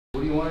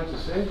you wanted to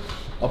say?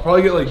 I'll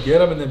probably get like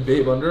Get Him and then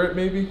Babe under it,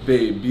 maybe.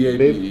 Babe,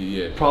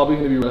 B-A-B-E, yeah. Probably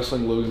gonna be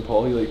wrestling Logan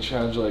Paul. He like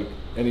challenged like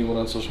anyone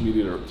on social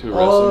media to a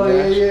wrestling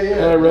match. Yeah.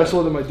 And I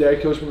wrestled, and my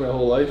dad coached me my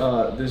whole life.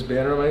 This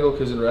banner on my ankle,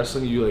 because in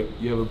wrestling you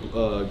have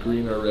a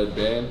green or a red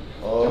band.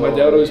 And my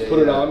dad would always put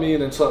it on me,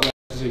 and then something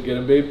to say Get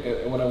Him, Babe.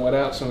 And when I went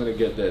out, so I'm gonna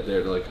get that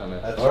there to like kind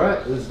of. All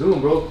right, let's do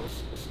it, bro.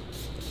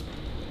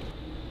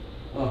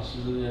 Oh,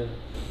 she's in there.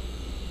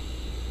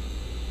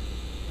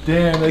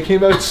 Damn, they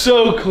came out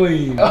so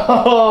clean.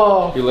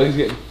 Oh, your legs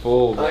getting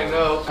full. I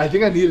know. I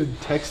think I need to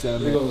text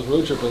them. I'm on this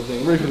road trip. I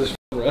think I'm ready for this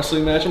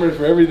wrestling match. I'm ready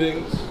for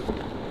everything.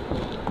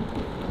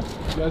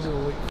 You guys are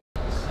late.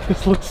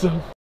 This looks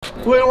so.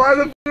 Wait, why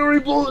the f are we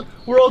both?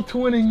 We're all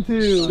twinning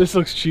too. This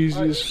looks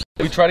cheesy as f.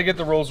 We tried to get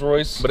the Rolls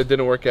Royce, but it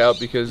didn't work out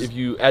because if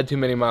you add too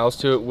many miles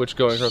to it, which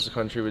going across the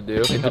country would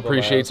do, it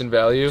depreciates in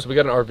value. So we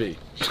got an RV.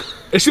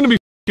 It's gonna be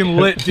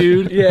lit,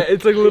 dude. Yeah,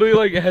 it's like literally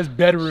like it has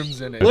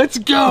bedrooms in it. Let's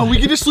go. We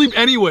can just sleep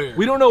anywhere.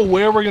 We don't know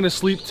where we're gonna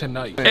sleep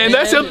tonight. And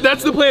that's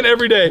the plan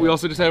every day. We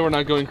also decided we're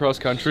not going cross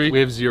country. We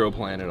have zero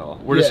plan at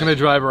all. We're just gonna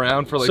drive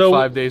around for like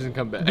 5 days and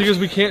come back. Because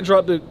we can't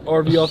drop the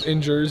RV off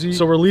in Jersey.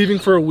 So we're leaving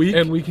for a week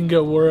and we can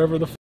go wherever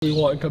the f we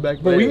want and come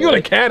back. But we can go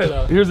to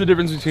Canada. Here's the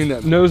difference between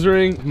them. Nose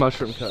ring,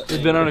 mushroom cut.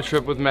 We've been on a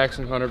trip with Max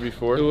and Connor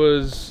before. It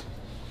was...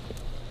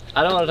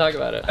 I don't want to talk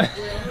about it.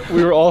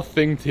 We were all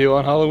thing 2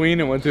 on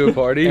Halloween and went to a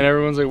party and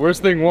everyone's like, where's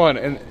thing 1?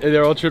 And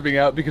they're all tripping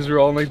out because we were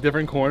all in like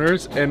different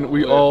corners and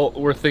we all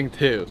were thing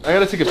 2. I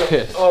gotta take a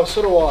piss. Oh,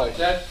 so do I.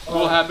 That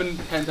will happen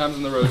 10 times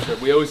on the road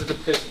trip. We always have to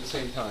piss at the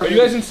same time. Are you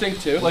guys in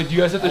sync too? Like, do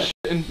you guys have to shit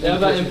in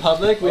but in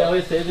public, we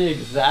always say the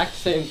exact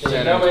same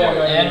thing. And we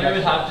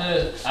would have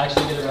to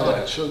actually get around.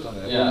 I choked on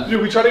that. Yeah.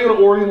 Dude, we tried to go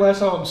to Oregon last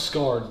time. I'm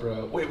scarred,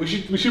 bro. Wait, we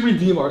should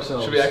redeem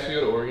ourselves. Should we actually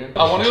go to Oregon?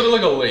 I want to go to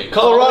like a lake.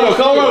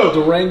 Colorado.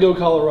 Durango,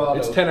 Colorado.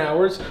 It's 10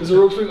 hours. There's a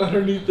rope swing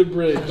underneath the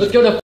bridge. Let's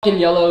go to fucking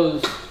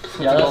Yellowstone.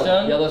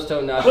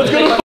 Yellowstone. Let's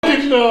go to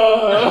fucking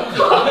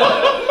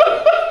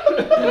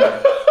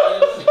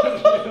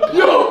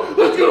Yo,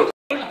 let's go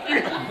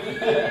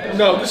to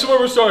No, this is where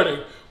we're starting.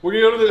 We're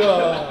gonna go to the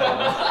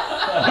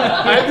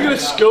I have to get a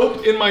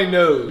scope in my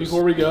nose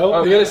before we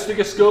go. We gotta stick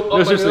a scope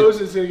up my nose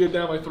and it's gonna get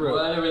down my throat.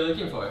 What are we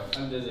looking for?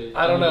 I'm dizzy.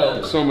 I don't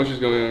know. So much is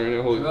going on right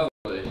now. Holy.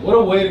 What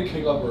a way to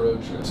kick off a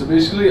road trip. So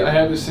basically, I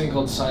have this thing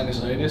called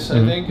sinusitis,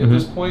 I think, at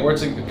this point, where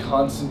it's like a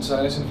constant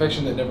sinus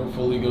infection that never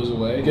fully goes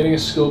away. Getting a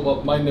scope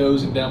up my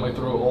nose and down my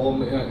throat,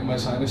 all in my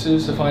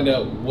sinuses, to find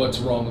out what's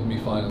wrong with me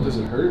finally. Does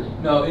it hurt?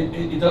 No,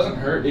 it doesn't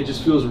hurt. It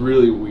just feels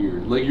really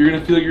weird. Like, you're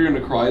gonna feel like you're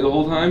gonna cry the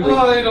whole time. Like,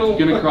 I don't.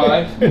 You're gonna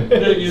cry?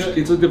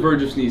 It's like the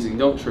verge of sneezing.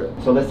 Don't trip.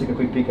 So let's take a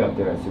quick peek up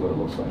there and see what it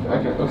looks like.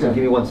 Okay. So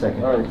give me 1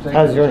 second. All right.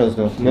 How's your nose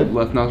doing? Good?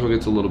 Left nostril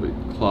gets a little bit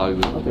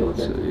clogged. Okay.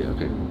 So, yeah,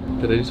 okay.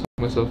 Did I just f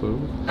myself over?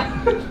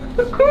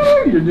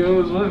 You're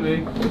doing this with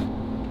me.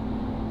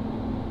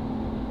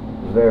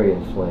 Very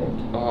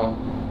inflamed.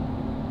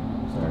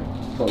 Sorry.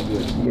 It's all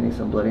good. You're getting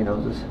some bloody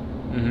noses.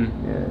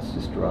 Yeah, it's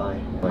just dry.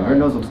 Your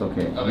nose looks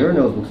okay. Your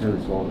nose looks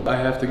really swollen. I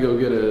have to go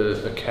get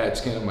a CAT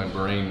scan of my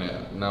brain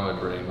now. Not my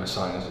brain, my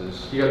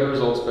sinuses. You got the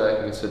results back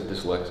and it said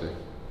dyslexic.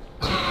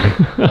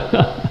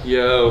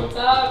 Yo. What's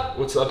up?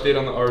 What's the update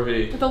on the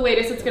RV? The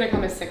latest it's gonna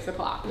come is 6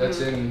 o'clock.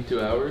 That's in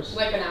 2 hours?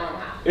 Like an hour and a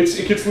half.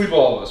 It can sleep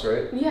all of us,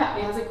 right? Yeah,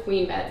 it has like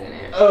queen beds in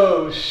it.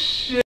 Oh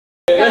shit.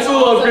 That's a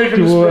little upgrade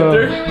from the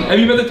Sprinter. Wait. Have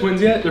you met the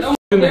twins yet? They're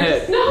in the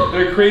head. No.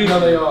 They're crazy. No,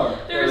 they are.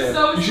 They're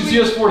so You should sweet.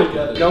 see us 4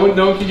 together. No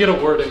one can get a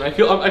word in. I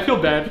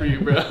feel bad for you,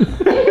 bro.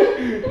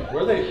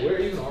 Where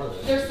even are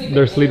they?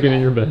 They're sleeping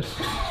in your bed.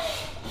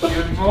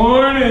 Good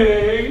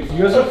morning.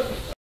 You guys are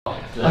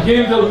I can't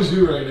even tell who's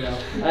who right now.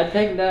 I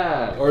think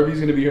that. RV's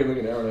gonna be here in like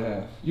an hour and a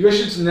half. You guys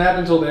should nap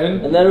until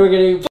then. And then we're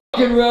gonna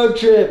fucking road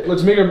trip.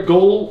 Let's make our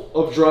goal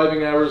of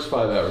driving hours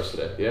 5 hours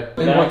today, yeah?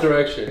 In what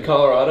direction?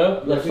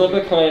 Colorado? Let's flip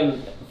a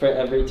coin for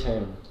every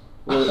turn.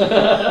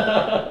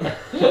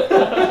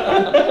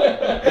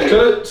 Try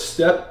to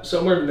step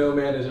somewhere no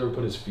man has ever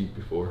put his feet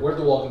before. We're at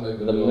the walking like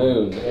the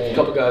moon. A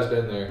couple guys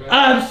been there.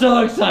 I'm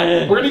so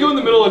excited. We're gonna go in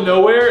the middle of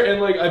nowhere,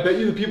 and like I bet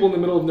you the people in the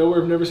middle of nowhere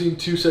have never seen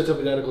 2 sets of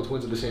identical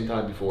twins at the same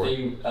time before.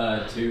 Being 2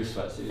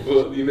 sweatsuits.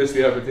 Well, you missed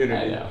the opportunity.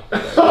 I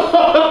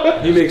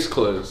know. He makes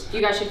clothes.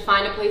 You guys should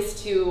find a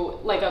place to,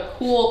 like a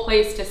cool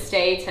place to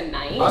stay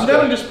tonight. I'm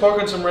down to just park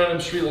on some random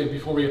street like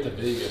before we get to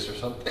Vegas or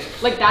something.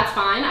 Like that's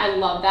fine. I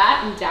love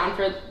that. I'm down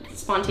for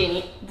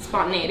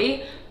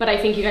spontaneity, but I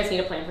think you guys need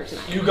a plan for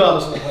tonight. You got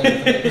us on the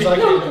plan because I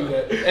can't do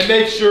that. And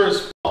make sure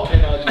as f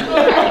cannot do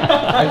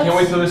that. I can't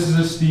wait till this is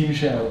a steam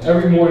shower.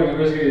 Every morning I'm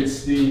just gonna get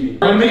steamy. I'm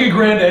gonna make a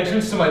grand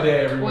entrance to my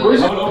day every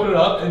morning. I'm gonna open it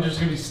up and just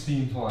gonna be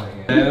steam flying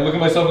in. And I look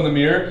at myself in the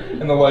mirror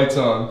and the light's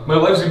on. My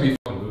life's gonna be a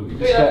f***ing movie.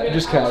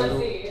 Just casual.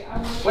 Wait,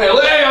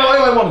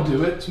 I want to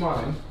do it. It's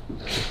mine.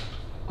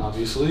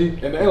 Obviously.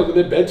 And man, look at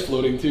the bed's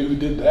floating too. Who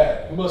did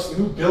that?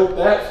 Who built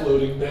that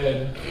floating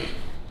bed?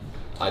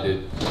 I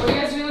did. What are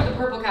you guys doing with the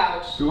purple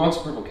couch? Who wants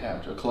a purple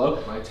couch? A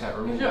club? My tat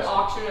room. You should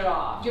auction it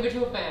off. Give it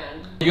to a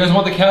fan. You guys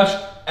want the couch?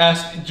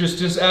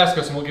 Just ask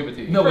us and we'll give it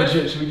to you. No,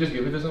 legit. Should we just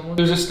give it to someone?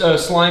 There's a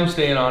slime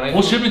stain on it.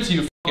 We'll ship it to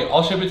you.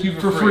 I'll ship it to you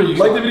for free.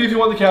 Like the video if you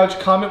want the couch.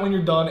 Comment when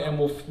you're done, and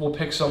we'll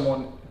pick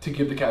someone to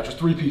give the couch. There's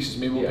 3 pieces.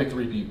 Maybe we'll pick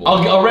 3 people.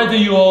 I'll rent the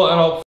U-Haul and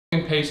I'll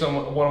pay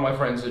one of my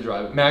friends to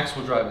drive it. Max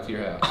will drive it to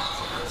your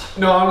house.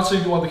 No, honestly,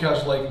 if you want the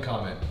couch, like and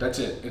comment. That's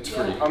it. It's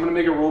free. I'm gonna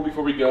make a rule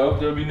before we go.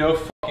 There'll be no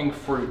fucking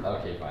fruit.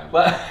 Okay, fine.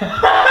 Last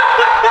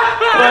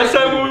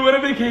time when we went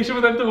on vacation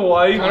with them to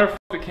Hawaii, Connor fucked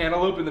the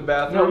cantaloupe in the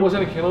bathroom. No, it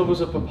wasn't a cantaloupe, it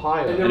was a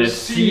papaya. And his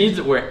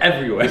seeds were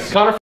everywhere.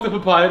 Connor fucked the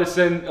papaya to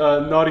send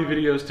naughty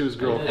videos to his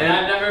girlfriend. And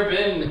I've never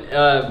been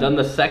done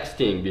the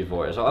sexting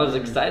before, so I was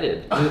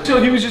excited.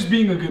 So he was just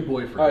being a good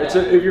boyfriend. Alright,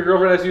 so if your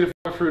girlfriend asks you to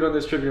fuck fruit on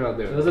this trip, you're not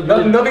doing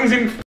it. Nothing's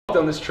getting fucked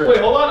on this trip. Wait,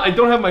 hold on, I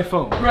don't have my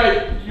phone.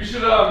 Right, you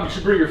should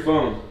bring your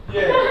phone.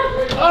 Yeah.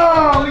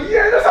 Oh,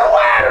 yeah, there's a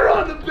ladder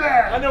on the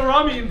bed. I know where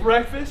I'm eating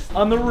breakfast.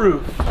 On the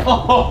roof.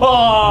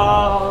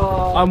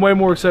 Oh. I'm way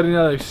more excited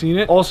now that I've seen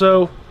it.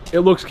 Also, it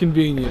looks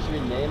convenient. What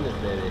should we name this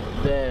baby?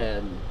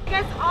 Ben. You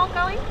guys all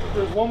going?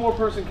 There's one more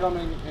person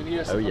coming, and he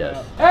has to come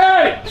out.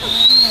 Hey!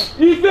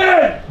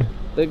 Ethan!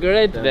 The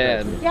great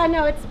Ben. Yeah,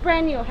 no, it's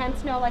brand new,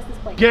 hence no license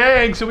plate.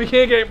 Gang, so we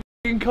can't get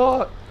f***ing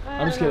caught.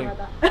 I'm just kidding.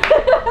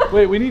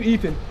 Wait, we need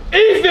Ethan.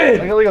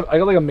 Ethan! I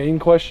got like a main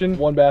question.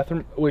 1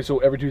 bathroom. Wait, so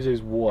every Tuesday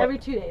is what? Every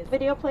 2 days.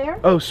 Video player?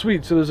 Oh,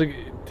 sweet. So there's like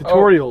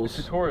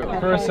tutorials. Tutorials. Okay.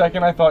 For a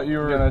second, I thought you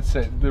were gonna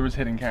say there was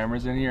hidden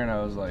cameras in here, and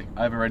I was like,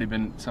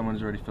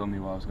 someone's already filmed me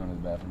while I was going to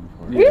the bathroom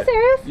before. Are you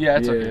serious? Yeah,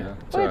 it's okay though.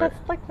 Wait, that's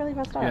like really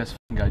messed up. Yeah, it's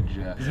f***ing guy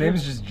Jeff. His name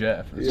is just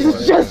Jeff.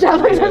 It's just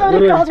Jeff. Like,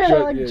 Literally called her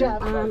Jeff, like yeah.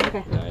 Jeff.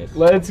 Okay. Nice.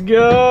 Let's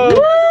go!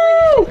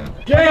 Woo!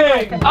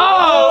 Gang!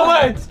 Oh,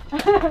 let's!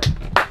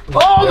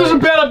 Oh, there's a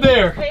bed up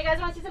there! Okay, you guys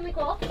want to see something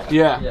cool?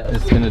 Yeah.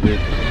 It's gonna do.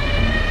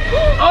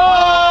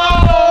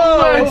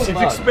 Oh! It's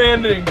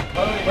expanding.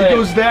 It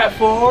goes that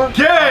far.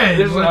 Gang!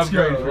 This is an Let's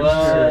upgrade go. for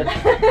sure.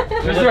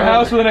 There's their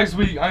house for the next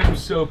week. I am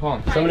so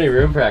pumped. So many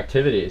room for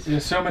activities.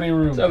 There's so many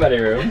rooms. So many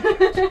room.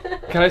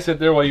 Can I sit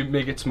there while you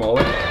make it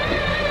smaller?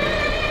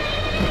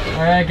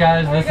 Alright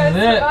guys, this is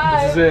it.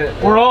 This is it.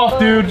 We're off,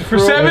 dude, for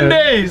 7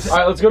 days. All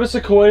right, let's go to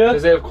Sequoia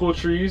because they have cool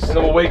trees, and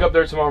then we'll wake up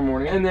there tomorrow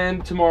morning, and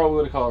then tomorrow we'll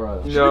go to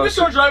Colorado. Should we just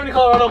start driving to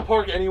Colorado and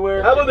park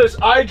anywhere? How about this?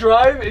 I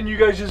drive, and you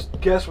guys just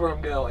guess where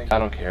I'm going. I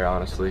don't care,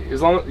 honestly.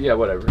 As long as, yeah,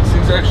 whatever. This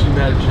thing's actually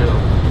mad chill.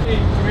 Hey,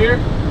 come here.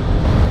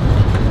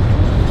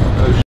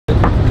 Oh shit.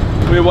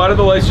 Wait, why did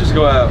the lights just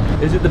go out?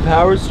 Is it the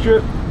power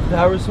strip?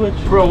 Power switch?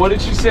 Bro, what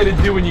did she say to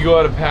do when you go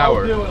out of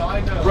power? I'll do it,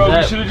 I know. Bro,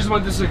 we should have just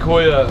went to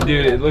Sequoia.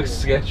 Dude, it looks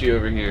sketchy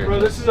over here. Bro,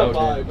 this is a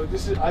vibe, but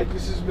this is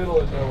middle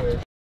of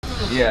nowhere.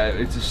 Yeah,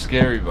 it's a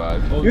scary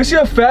vibe. You see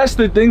how fast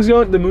the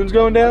moon's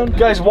going down?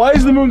 Guys, why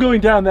is the moon going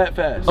down that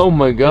fast? Oh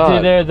my god.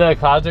 It's either the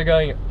clouds are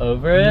going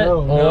over it,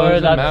 or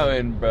it's that's a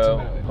mountain,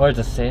 bro. Or it's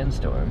a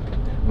sandstorm.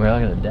 We're all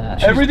gonna die.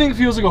 Everything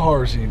feels like a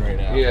horror scene right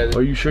now. Yeah.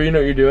 Are you sure you know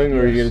what you're doing,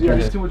 or are you gonna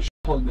turn it? Too much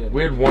plugged in.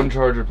 We had 1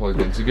 charger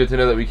plugged in. It's good to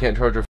know that we can't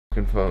charge our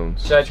fucking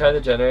phones. Should I try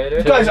the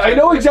generator? Guys, I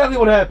know exactly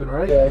what happened,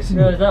 right? Yeah, I see.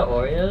 No, is that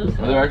Oreos?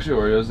 Are there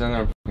actually Oreos down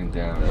there? I'm fucking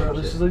down. Bro,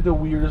 this is like the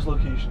weirdest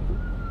location.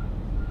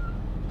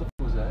 What the f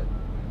was that?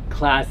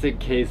 Classic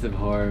case of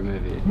horror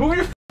movie. Move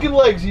your fucking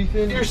legs,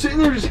 Ethan. You're sitting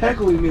there just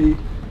heckling me,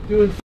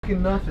 doing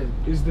fucking nothing.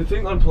 Is the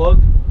thing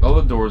unplugged? All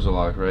the doors are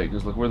locked, right?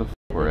 Because look where the f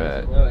we're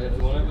at. No, it's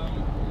one of them.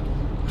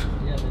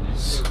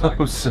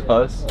 So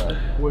sus.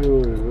 Wait.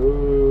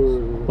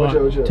 Watch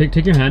out.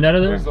 Take your hand out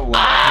of there. Where's the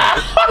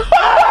light?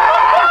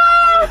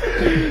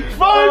 5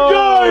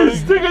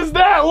 guys took us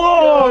that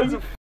long! It's a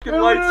fucking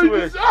light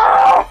switch.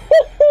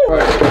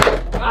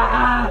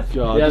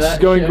 God, Yeah, this is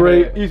that going shit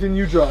great. hurt. Ethan,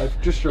 you drive.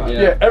 Just drive.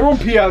 Yeah. Yeah, everyone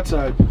pee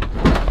outside.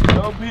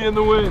 Don't pee in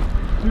the wind.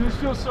 Dude, this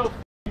feels so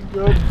f***ing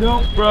good.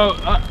 Don't. Bro,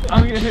 I'm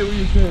gonna hit what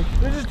you think.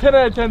 This is 10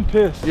 out of 10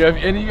 piss. Yeah, if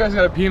any of you guys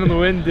gotta pee in the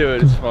wind, do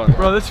it. It's fun.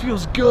 Bro, this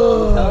feels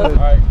good.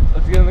 Alright,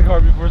 let's get in the car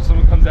before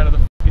someone comes out of the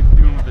fucking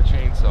dune with a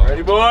chainsaw.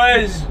 Ready,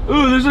 boys?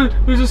 Ooh,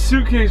 there's a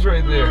suitcase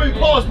right there. Wait,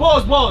 pause.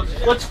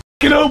 Let's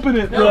f***ing open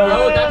it,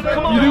 bro.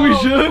 Come on. You think we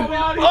should?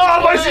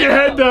 Oh, I see your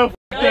head though.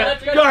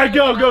 let's go. Go ahead,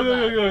 go.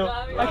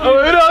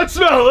 Oh, wait, no, let's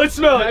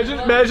smell it.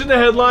 Imagine the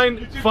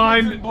headline,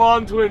 find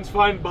blonde twins,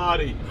 find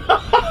body.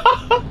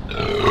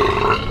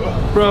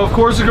 Bro, of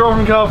course a girl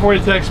from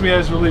California texts me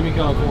as we're leaving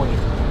California.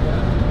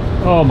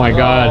 Oh my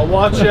god.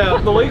 Watch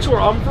out. The lakes where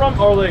I'm from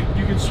are like,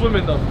 you can swim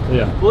in them.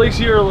 Yeah. The lakes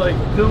here are like,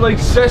 they're like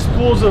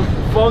cesspools of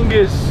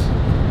fungus.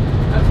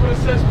 That's what a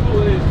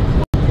cesspool is.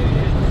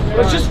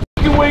 Let's just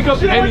fucking wake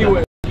up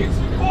anyway. It's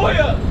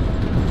Sequoia!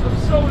 I'm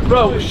so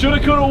bro, shoulda,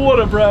 coulda,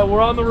 woulda, bro.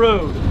 We're on the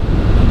road.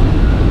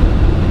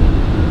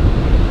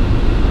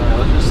 Alright,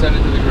 let's just send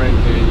it to the Grand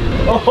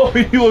Canyon. Oh,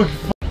 you look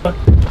fucked.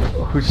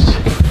 Oh,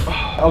 shit.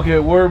 Okay,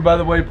 we're, by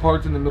the way,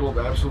 parked in the middle of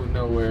absolutely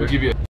nowhere. We'll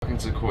give you a fucking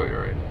Sequoia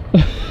right now.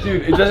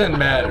 Dude, it doesn't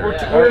matter.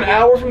 We're an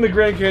hour from the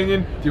Grand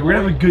Canyon. Dude, we're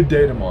gonna have a good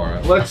day tomorrow.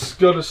 Let's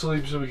go to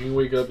sleep so we can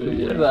wake up in the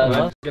morning.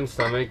 My fucking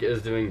stomach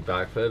is doing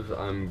backflips.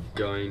 I'm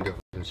going to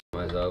fucking shit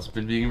myself.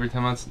 Been vegan for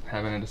 10 months,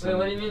 haven't had a Wait,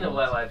 what do you mean the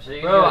wet wipe?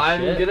 So Bro,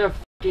 I'm gonna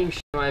fucking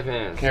shit my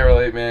pants. Can't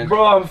relate, man.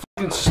 Bro, I'm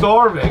fucking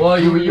starving. Well,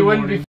 you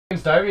wouldn't be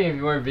fucking starving if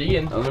you weren't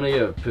vegan. I'm gonna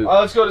go poop.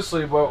 Let's go to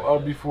sleep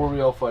before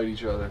we all fight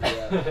each other.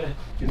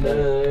 Good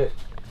night.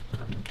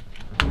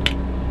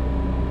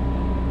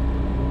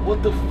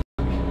 What the f?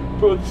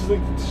 Bro, this is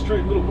like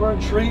straight little, we're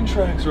on train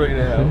tracks right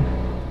now.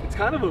 It's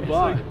kind of a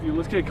vibe. Like, dude,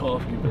 let's get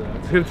coffee, bro.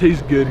 It's gonna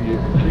taste good here.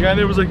 The guy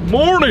there was like,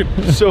 morning!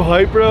 So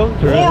hype, bro.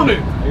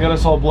 Morning! I got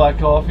us all black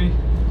coffee.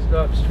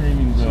 Stop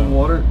streaming, bro. Some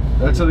water.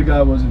 That's how the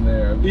guy wasn't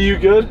there. Are you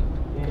good?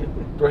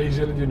 Bro, he's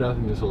gonna do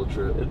nothing this whole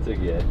trip. It's a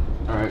good.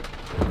 Alright.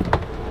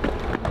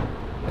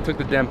 I took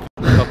the damn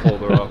cup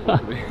holder off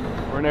with me.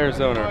 We're in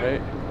Arizona,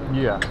 right?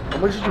 Yeah. How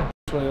much did you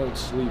when I don't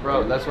sleep?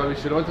 Bro, that's why we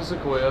should have went to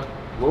Sequoia.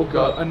 Woke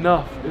up.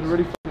 Enough. It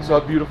already Saw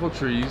beautiful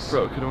trees.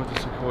 Bro, could have went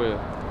to Sequoia.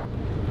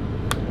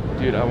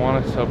 Dude, I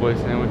want a Subway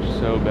sandwich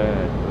so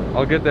bad.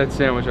 I'll get that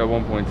sandwich at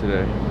one point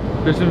today.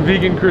 There's some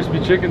vegan crispy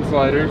chicken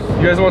sliders.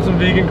 You guys want some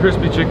vegan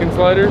crispy chicken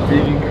sliders?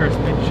 Vegan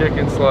crispy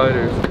chicken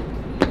sliders.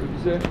 What'd you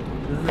say?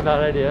 This is a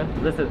bad idea.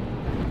 Listen.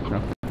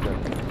 No.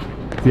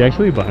 Is he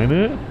actually buying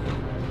it?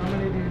 How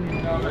many do you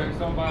need? No, Max,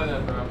 don't buy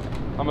that, bro.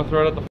 I'm gonna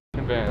throw it at the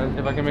fucking van.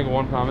 If I can make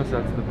one promise,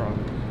 that's the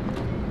promise.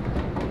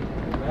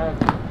 Huh?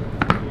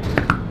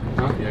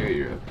 Yeah, I got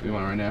your. You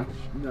want it right now?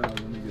 No,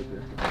 let me get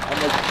there.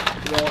 I'm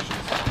like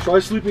nauseous. Try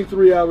sleeping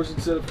 3 hours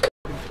instead of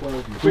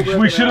 12.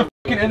 We should have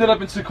ended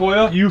up in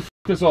Sequoia. You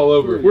f***ed us all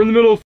over. We're in the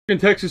middle of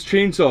Texas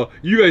Chainsaw.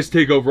 You guys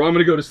take over. I'm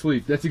gonna go to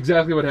sleep. That's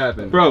exactly what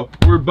happened. Bro,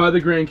 we're by the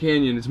Grand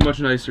Canyon. It's much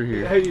nicer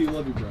here. Hey,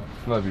 love you, bro.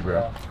 Love you,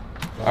 bro.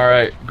 All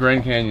right,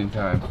 Grand Canyon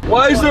time.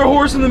 Why is there a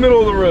horse in the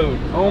middle of the road?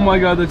 Oh my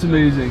God, that's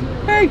amazing.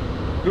 Hey,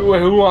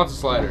 who wants a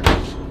slider?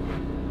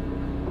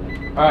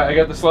 All right, I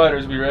got the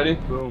sliders. We ready?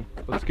 Boom.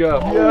 Let's go.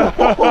 Yeah.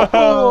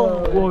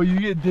 Whoa, you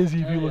get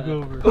dizzy if you look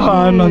over.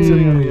 I'm not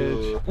sitting on the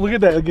edge. Look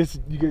at that. I guess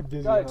you get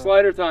dizzy. Right,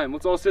 slider time.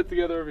 Let's all sit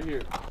together over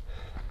here.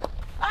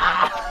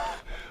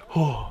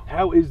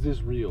 How is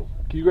this real?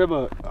 Can you grab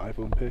an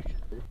iPhone pic?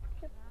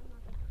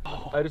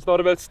 I just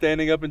thought about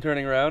standing up and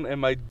turning around, and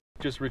my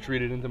just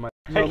retreated into my.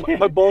 No,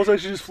 my balls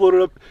actually just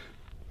floated up.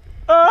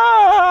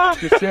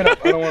 Just stand up.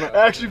 I don't want to.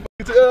 Actually,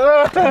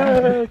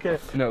 okay.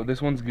 No,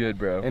 this one's good,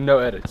 bro. And no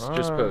edits.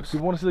 Just post. You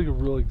want to see like a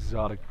real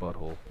exotic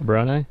butthole?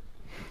 Brown eye?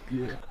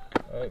 Yeah.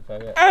 Alright,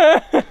 fuck it.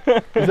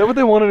 Is that what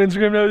they want on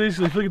Instagram nowadays?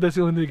 I feel like that's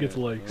the only thing that gets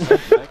likes.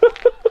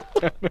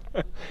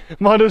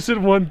 Mondo said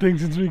one thing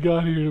since we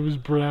got here, and it was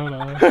brown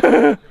eye.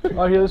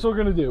 Alright, here, this is what we're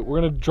gonna do. We're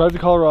gonna drive to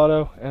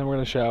Colorado, and we're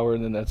gonna shower,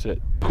 and then that's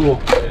it. Cool.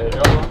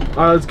 Alright,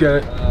 let's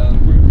get it.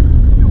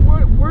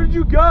 Where did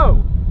you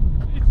go?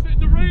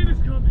 The rain is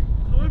coming.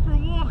 I went for a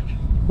walk.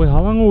 Wait,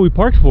 how long were we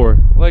parked for?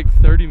 Like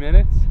 30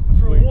 minutes?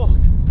 For a walk.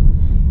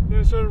 Then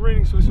it started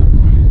raining, so I started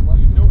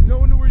running. No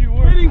one knew where you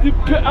were.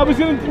 I was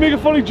gonna make a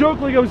funny joke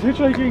like I was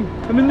hitchhiking,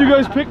 and then you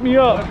guys picked me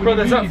up. Bro,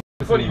 that's not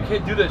funny. You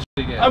can't do that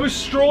shit again. I was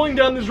strolling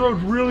down this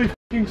road really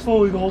fucking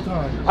slowly the whole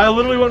time. I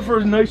literally went for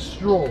a nice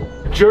stroll.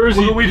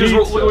 Jersey, we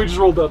just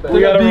rolled up. If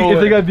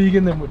they got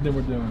vegan, then we're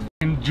doing it.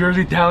 In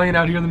Jersey, Italian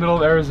out here in the middle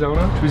of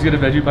Arizona. Should we just get a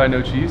veggie pie,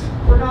 no cheese?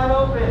 We're not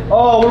open.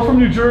 Oh, we're from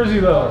New Jersey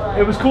though.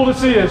 It was cool to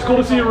see you. It's cool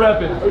to see you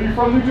repping. Are you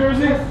from New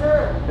Jersey? Yes,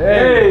 sir.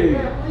 Hey.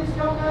 Yeah, please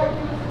come back.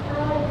 Give us a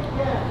try.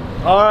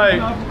 Yeah. All right.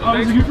 I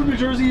was like, you from New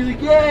Jersey? He's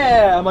like,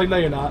 yeah. I'm like, no,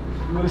 you're not.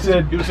 You would have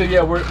said,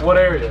 yeah. What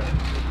area?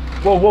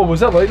 Whoa, was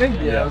that lightning?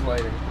 Yeah, that was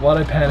lightning. Why'd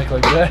I panic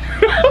like that?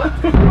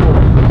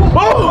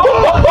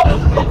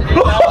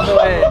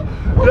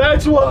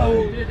 That's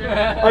why.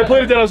 I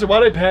played it down. I was like,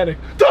 why'd I panic?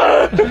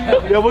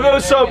 Yeah, we'll go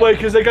to Subway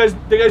because that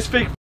guy's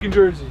fake fucking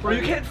Jersey. Bro,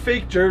 you can't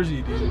fake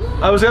Jersey, dude.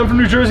 I was like, I'm from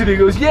New Jersey. Dude. He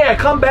goes, yeah,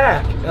 come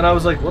back. And I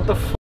was like, what the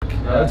fuck?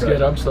 That's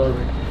good. I'm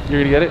starving.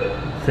 You're gonna get it?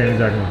 Same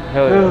exactly.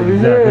 Hell yeah.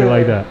 Exactly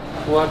like that.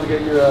 We'll have to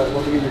get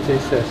your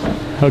taste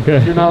test.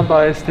 Okay. You're not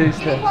biased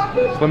taste test.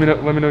 Let me know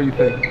what you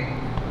think.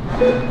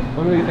 Let me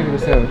know what you think of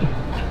the sandwich.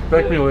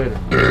 Back me later.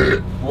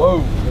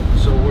 Whoa.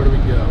 So where do we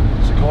go?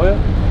 Sequoia?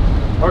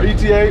 Our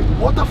ETA?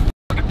 What the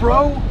fuck,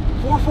 bro?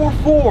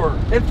 444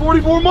 and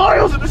 44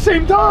 miles at the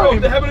same time. Bro,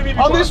 that happened to me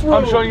before. On this road.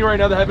 I'm showing you right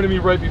now. That happened to me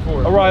right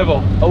before.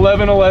 Arrival.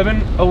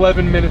 11:11.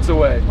 11 minutes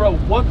away. Bro,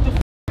 what the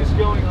f is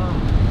going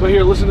on? But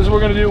here, listen. This is what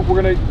we're gonna do.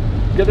 We're gonna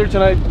get there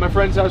tonight. My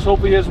friend's house.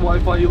 Hopefully, he has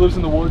Wi-Fi. He lives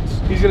in the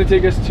woods. He's gonna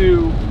take us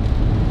to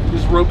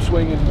this rope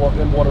swing and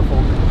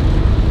waterfall.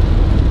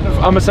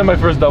 I'm gonna send my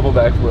first double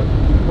backflip.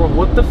 Bro,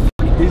 what the f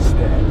is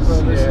that?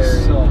 Bro, this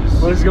is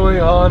sus. What is going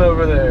on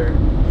over there?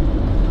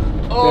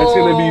 That's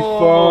gonna be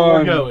fun.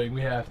 We're going.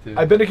 We have to.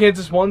 I've been to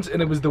Kansas once, and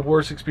it was the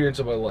worst experience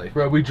of my life.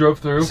 Bro, we drove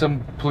through.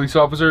 Some police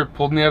officer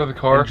pulled me out of the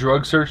car,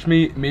 drug searched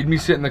me, made me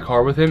sit in the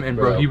car with him, and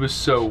bro, he was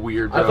so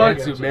weird. Bro. I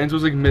thought Mans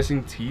was like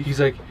missing teeth. He's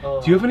like,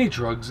 "Do you have any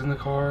drugs in the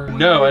car?"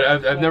 No,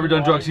 I've never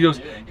done drugs. He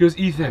goes,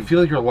 Ethan, I feel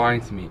like you're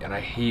lying to me, and I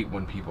hate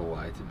when people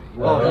lie to me.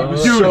 Oh, he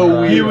was Dude,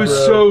 so weird. He was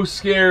so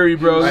scary,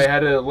 bro. I had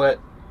to let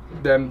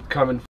them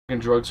come and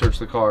fucking drug search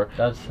the car,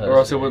 or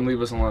else they wouldn't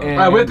leave us alone.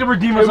 I went to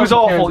redeem ourselves. It was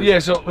awful. Kansas. Yeah,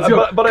 so let's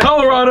go. But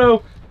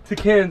Colorado to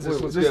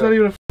Kansas. This is not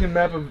even a fucking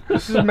map of.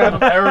 This is a map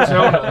of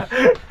Arizona,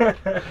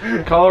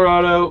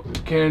 Colorado,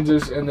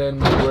 Kansas, and then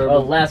wherever.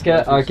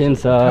 Alaska,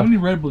 Arkansas. How many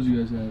Red Bulls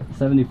you guys have?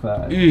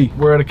 75.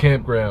 We're at a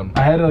campground.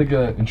 I had like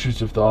an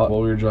intrusive thought while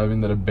we were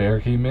driving that a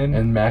bear came in,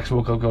 and Max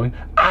woke up going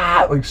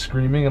ah, like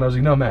screaming, and I was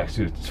like, no, Max,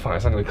 dude, it's fine.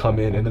 It's not gonna come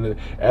in. And then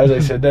as I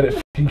said that, it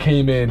fucking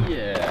came in.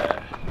 Yeah.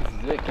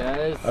 This is it,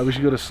 guys. Alright, we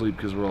should go to sleep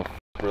because we're all.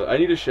 Bro, I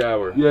need a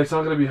shower. Yeah, it's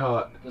not gonna be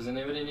hot. Does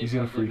anybody need He's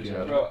gonna comfort freak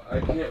out. Bro, I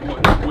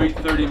can't wait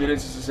 30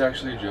 minutes. Is this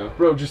actually a joke?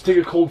 Bro, just take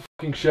a cold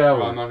fucking shower.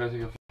 Bro, I'm not gonna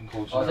take a fucking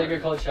cold shower. I'll take a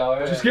cold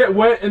shower. Just get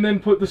wet and then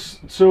put the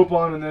soap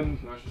on and then.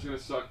 No, it's just gonna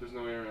suck. There's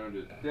no way around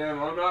it. Damn,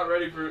 I'm not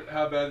ready for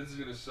how bad this is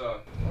gonna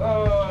suck.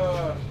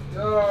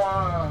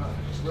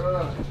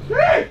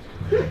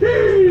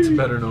 It's a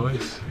better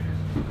noise.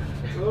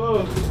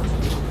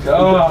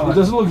 It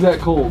doesn't look that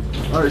cold.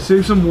 Alright,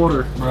 save some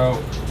water. Bro.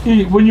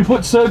 When you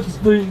put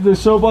the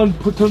soap on,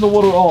 turn the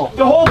water off.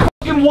 The whole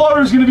fucking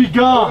water is gonna be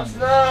gone. It's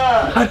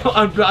not. I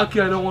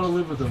don't want to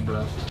live with him,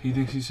 bro. He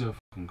thinks he's so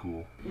fucking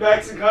cool.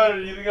 Max and Connor,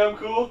 do you think I'm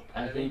cool?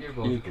 I think you're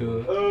both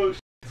cool. Oh,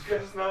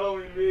 it's not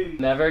only me.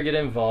 Never get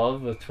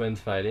involved with twins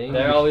fighting.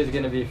 They're always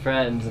gonna be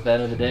friends at the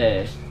end of the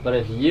day. But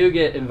if you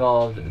get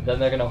involved, then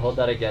they're gonna hold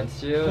that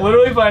against you.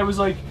 Literally, if I was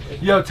like,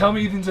 yo, tell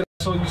me Ethan's an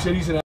asshole, and you said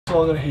he's an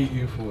asshole, I'm gonna hate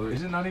you for it.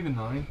 Is it not even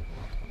 9?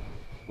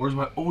 Or is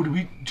my. Oh, did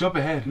we jump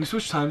ahead? Did we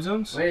switch time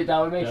zones? Wait, that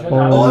would make sense.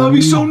 Oh, that would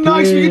be so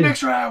nice. We did. get an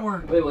extra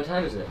hour. Wait, what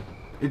time is it?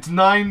 It's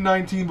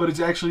 9:19, but it's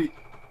actually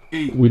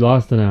 8. We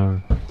lost an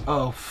hour.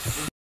 Oh,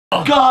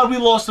 God, we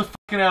lost a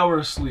fucking hour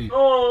of sleep.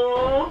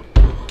 Aww.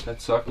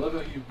 That sucked. I love how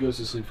he goes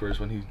to sleep first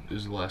when he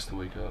is the last to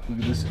wake up. Look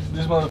at this.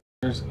 This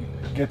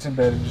motherfucker gets in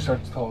bed and just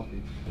starts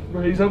talking.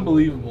 Bro, he's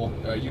unbelievable.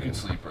 Alright, you can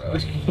sleep, bro.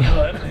 Do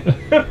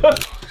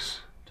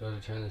I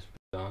turn this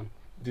on?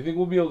 Do you think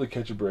we'll be able to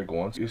catch a break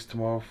once? Is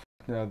tomorrow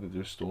now that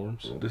there's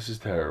storms? This is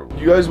terrible.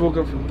 You guys woke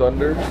up from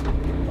thunder?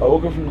 I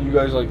woke up from you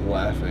guys like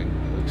laughing,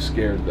 like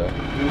scared though.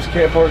 We just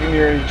can't park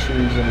near any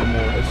trees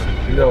anymore.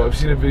 You know, I've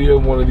seen a video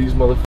of one of these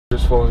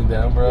motherfuckers falling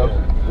down, bro.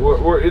 Yeah.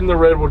 We're in the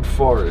redwood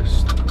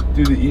forest.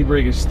 Dude, the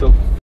e-brake is still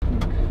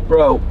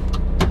bro,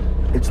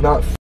 it's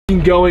not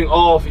going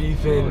off,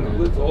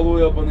 Ethan. It's all the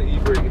way up on the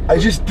e-brake. I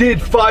just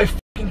did 5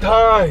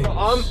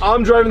 times.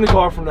 I'm driving the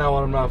car from now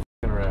on. I'm not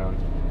around.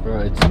 Bro,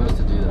 it's supposed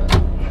to do that.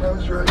 That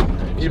was right.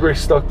 E-brake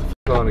stuck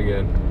the on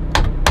again.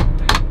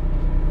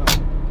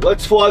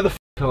 Let's fly the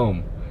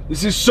home.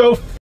 This is so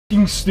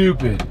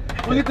stupid.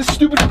 Look at the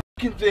stupid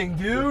thing,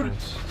 dude.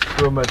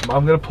 Bro,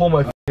 I'm gonna pull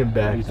my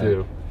back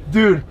too.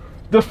 Dude,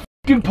 the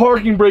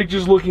parking brake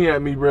just looking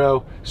at me,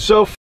 bro.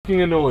 So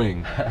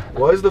annoying.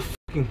 Why is the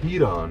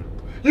heat on?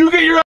 You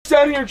get your ass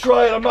out here and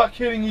try it. I'm not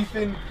kidding,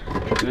 Ethan.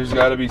 There's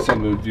gotta be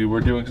something, dude.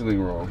 We're doing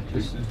something wrong.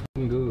 Just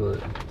Google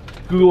it.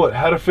 Google what?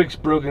 How to fix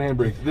broken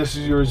handbrake. This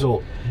is your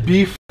result.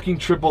 Be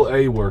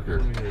AAA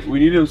worker. We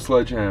need a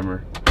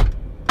sledgehammer.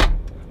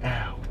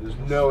 Ow. There's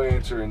no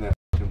answer in that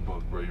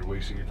book, bro. You're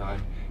wasting your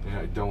time, and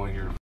I don't want to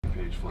hear your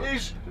page flip.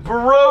 It's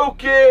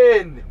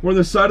broken! We're on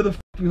the side of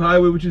the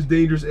highway, which is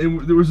dangerous,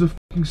 and there was a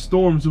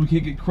storm, so we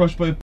can't get crushed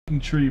by a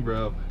tree,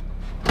 bro.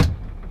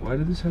 Why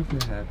did this have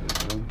to happen?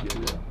 I don't get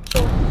it.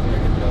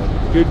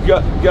 Good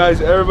guys,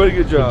 everybody,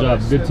 good job.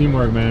 Good job. Good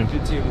teamwork, man.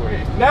 Good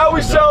teamwork. Now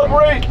we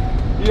celebrate!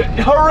 Yeah,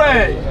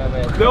 hooray!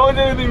 No one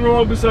did anything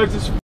wrong besides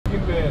this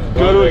van.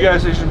 Go to a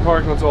gas station,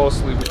 park, let's all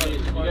sleep.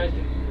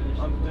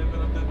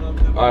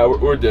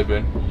 Alright, we're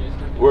dipping.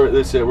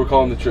 That's it. We're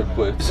calling the trip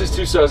quits. This is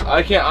too sus.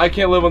 I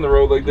can't live on the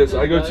road like this.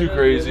 I go too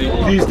crazy.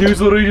 These dudes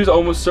literally just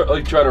almost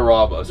like try to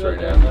rob us right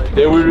now.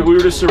 We were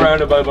just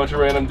surrounded by a bunch of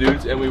random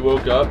dudes, and we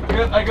woke up.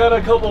 I got a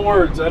couple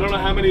words. I don't know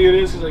how many it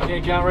is because I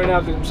can't count right now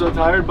because I'm so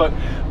tired. But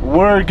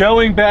we're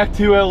going back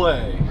to LA.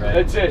 Right.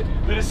 That's it.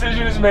 The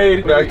decision is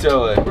made. Back to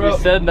LA. We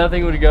said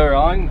nothing would go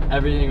wrong.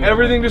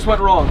 Everything just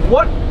went wrong.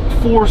 What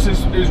force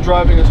is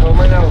driving us home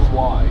right now, and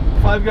why?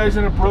 5 guys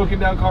in a broken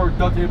down car with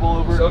duct tape all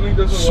over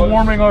it,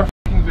 swarming our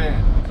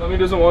van. Somebody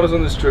doesn't want us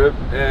on this trip,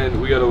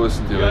 and we gotta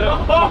listen to it. We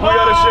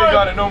gotta shake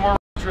on it. No more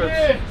road trips.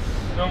 Yes.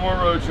 No more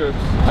road trips.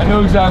 I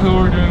know exactly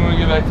what we're doing when we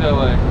get back to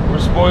LA. We're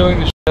spoiling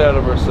the shit out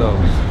of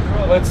ourselves.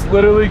 Let's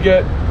literally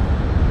get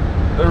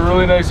a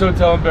really nice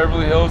hotel in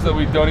Beverly Hills that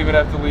we don't even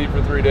have to leave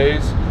for 3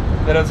 days.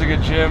 That has like a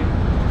gym,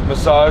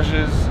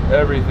 massages,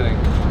 everything.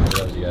 I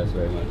love you guys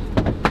very much.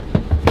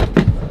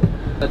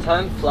 The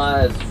time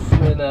flies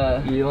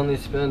when you only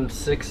spend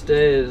 6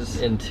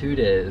 days in 2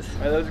 days.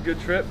 Alright, that was a good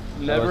trip.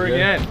 Never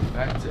again.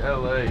 Back to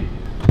LA.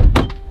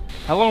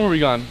 How long were we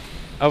gone?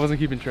 I wasn't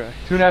keeping track.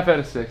 2.5 out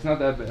of 6, not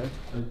that bad.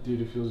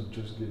 Dude, it feels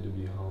just good to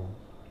be home.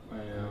 I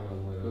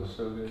know. It feels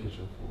so good.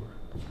 Kitchen floor.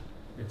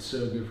 It's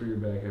so good for your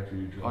back after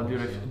you drink. Oh,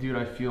 dude,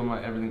 I feel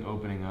everything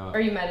opening up. Are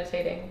you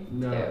meditating?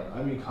 No, too?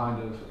 I mean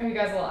kind of. Are you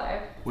guys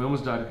alive? We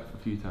almost died a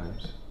few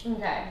times.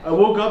 Okay. I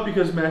woke up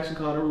because Max and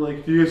Connor were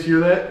like, "Do you guys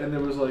hear that?" And there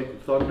was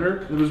like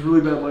thunder. There was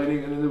really bad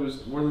lighting, and then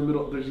we're in the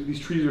middle.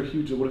 These trees are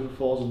huge. And what if it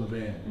falls on the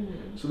van?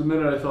 Mm-hmm. So the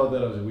minute I thought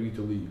that, I was like, "We need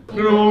to leave."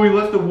 No, when we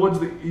left the woods,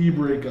 the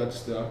e-brake got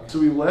stuck. So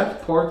we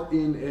left, parked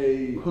in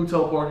a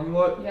hotel parking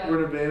lot. Yeah.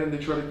 We're in a van, and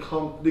they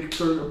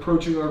started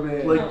approaching our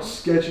van. Like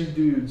sketchy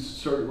dudes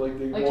started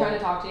trying to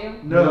talk to you?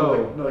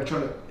 No, like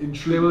trying to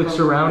intrude. They were like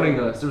surrounding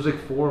us. There was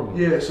like 4 of them.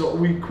 Yeah, so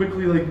we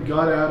quickly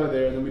got out of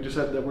there, and then we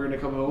decided that we're gonna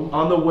come home.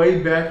 On the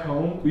way back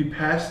home, we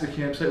passed the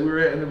campsite we were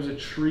at, and there was a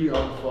tree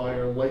on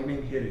fire,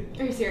 lightning hitting.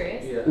 Are you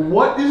serious? Yeah.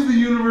 What is the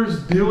universe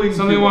doing?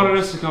 Somebody wanted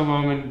us to come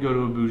home and go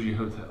to a bougie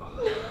hotel.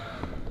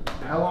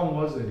 How long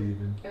was it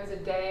even? It was a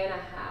day and a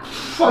half.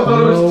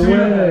 thought it was 2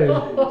 days.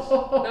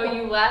 No,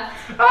 you left.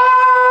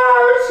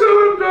 Ah, so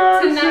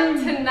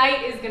embarrassing.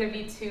 Tonight is gonna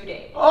be 2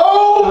 days.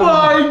 Oh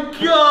my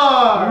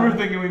god! We were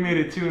thinking we made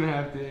it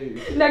 2.5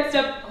 days. Next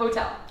up,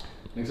 hotel.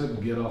 Next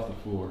up, get off the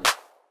floor.